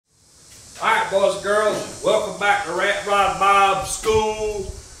boys and girls, welcome back to Rat Rod Bob's School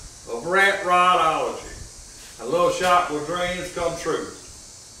of Rat Rodology. A little shop where dreams come true.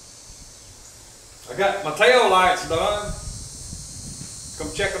 I got my tail lights done.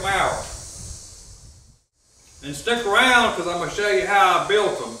 Come check them out. And stick around because I'm going to show you how I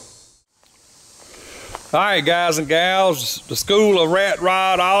built them. Alright guys and gals, the School of Rat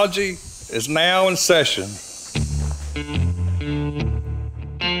Rodology is now in session.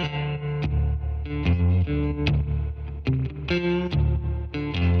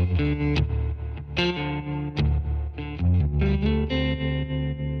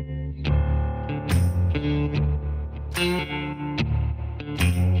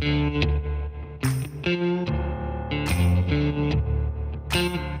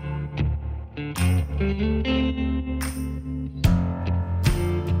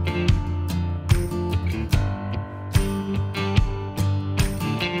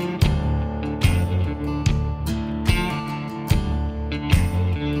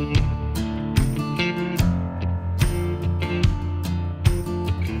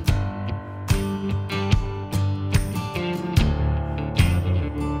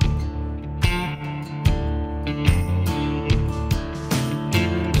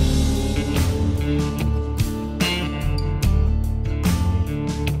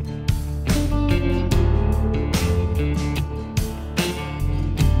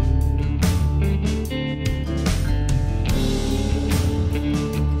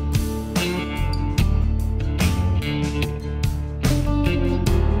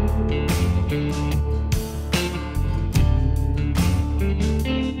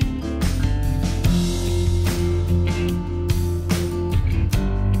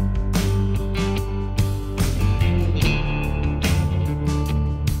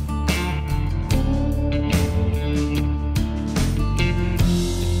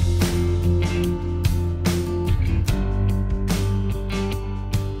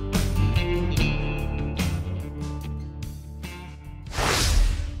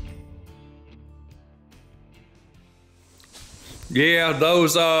 Yeah,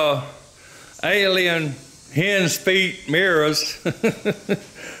 those alien hen's feet mirrors, they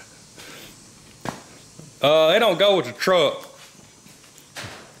don't go with the truck.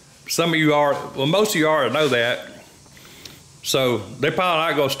 Some of you are, well, most of you already know that. So they're probably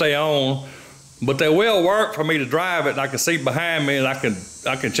not gonna stay on, but they will work for me to drive it and I can see behind me and I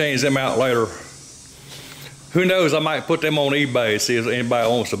can change them out later. Who knows, I might put them on eBay, see if anybody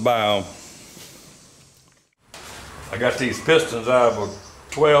wants to buy them. I got these pistons out of a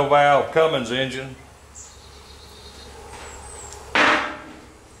 12-valve Cummins engine.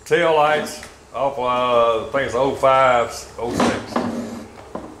 Tail lights off I think it's 05s,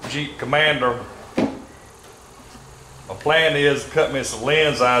 06 Jeep Commander. My plan is to cut me some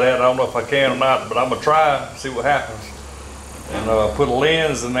lens out of that. I don't know if I can or not, but I'm gonna try, see what happens. And put a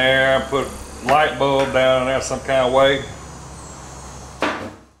lens in there, put a light bulb down in there some kind of way.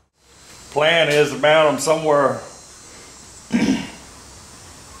 Plan is to mount them somewhere,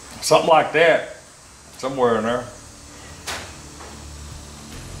 something like that, somewhere in there.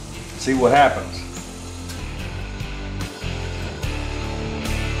 See what happens.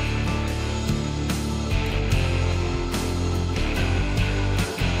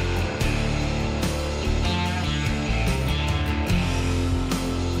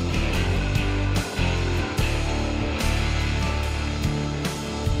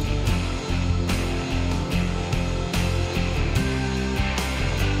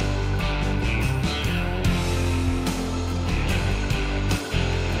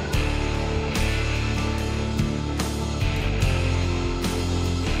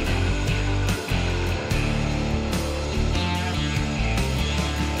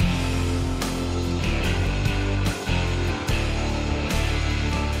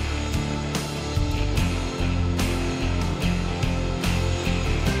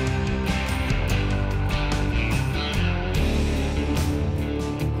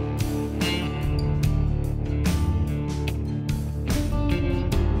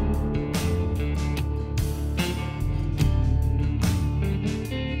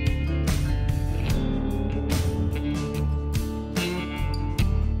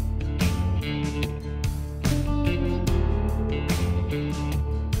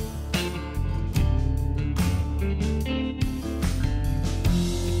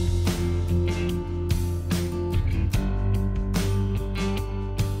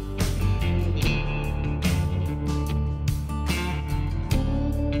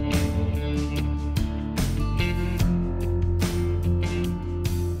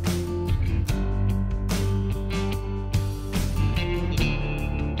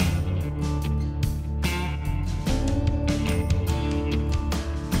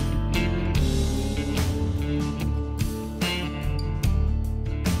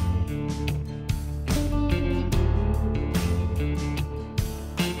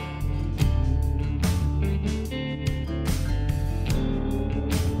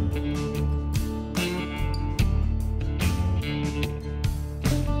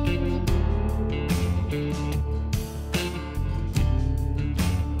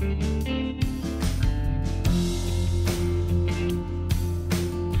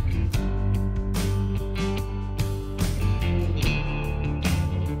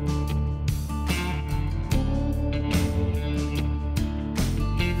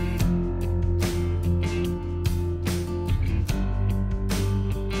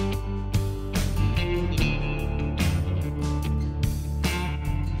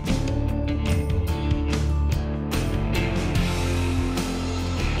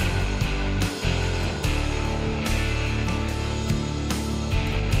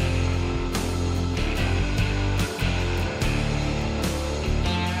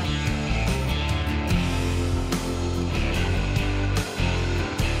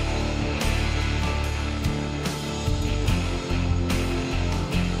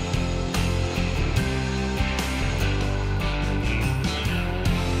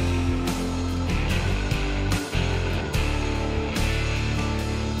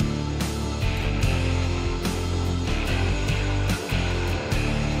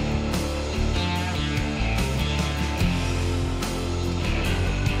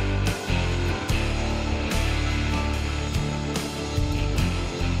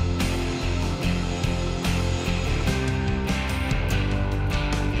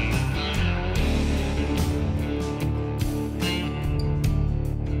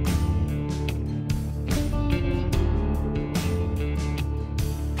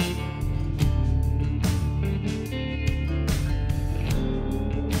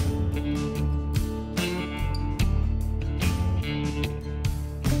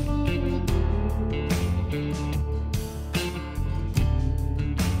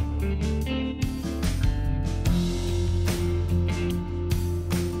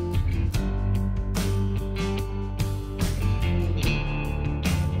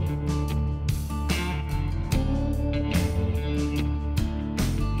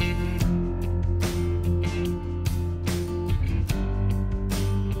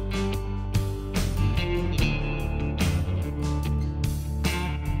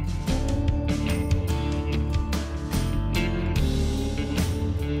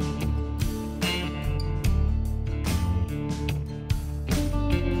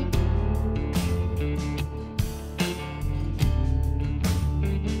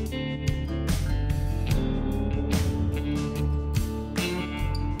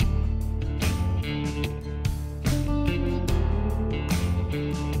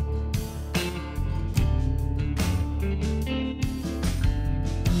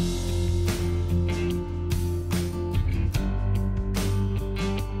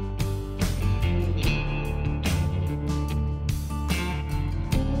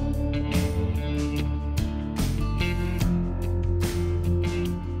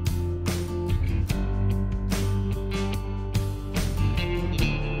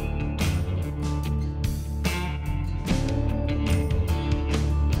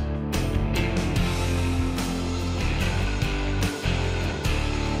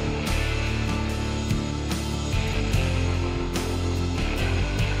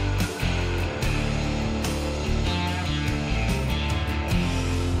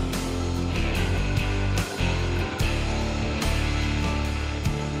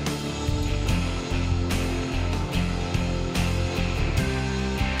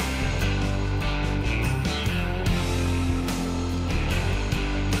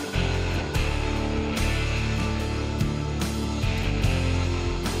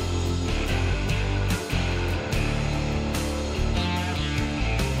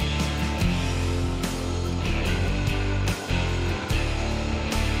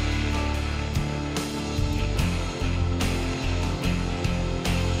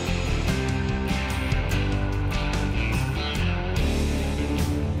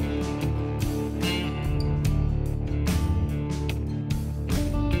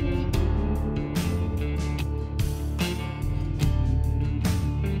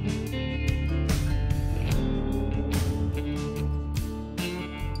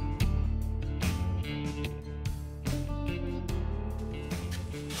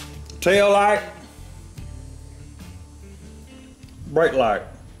 tail light, brake light,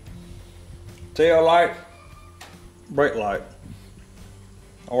 tail light, brake light,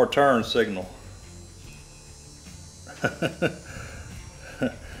 or turn signal.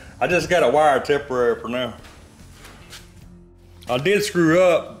 I just got a wire temporary for now. I did screw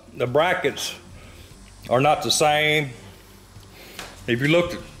up. The brackets are not the same. If you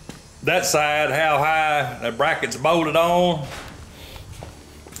look at that side, how high that bracket's bolted on,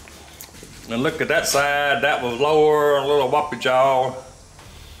 and look at that side, that was lower, a little whoppy jaw.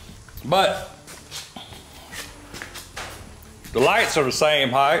 But the lights are the same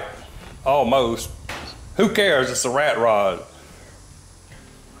height, almost. Who cares? It's a rat rod.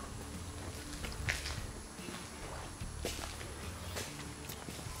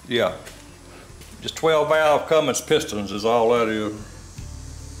 Yeah, just 12 valve Cummins pistons is all that is.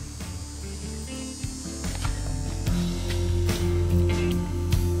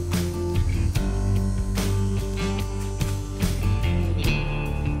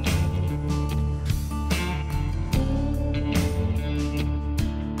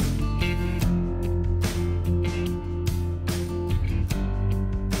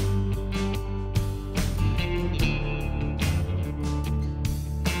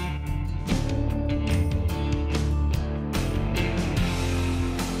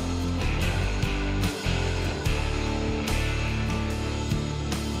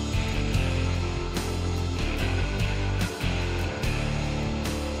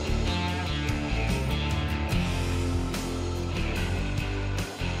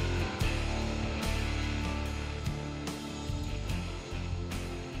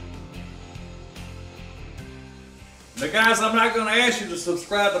 Now guys, I'm not going to ask you to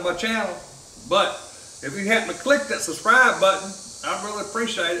subscribe to my channel, but if you happen to click that subscribe button, I'd really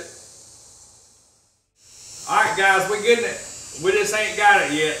appreciate it. Alright guys, we're getting it. We just ain't got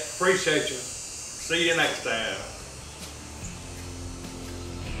it yet. Appreciate you. See you next time.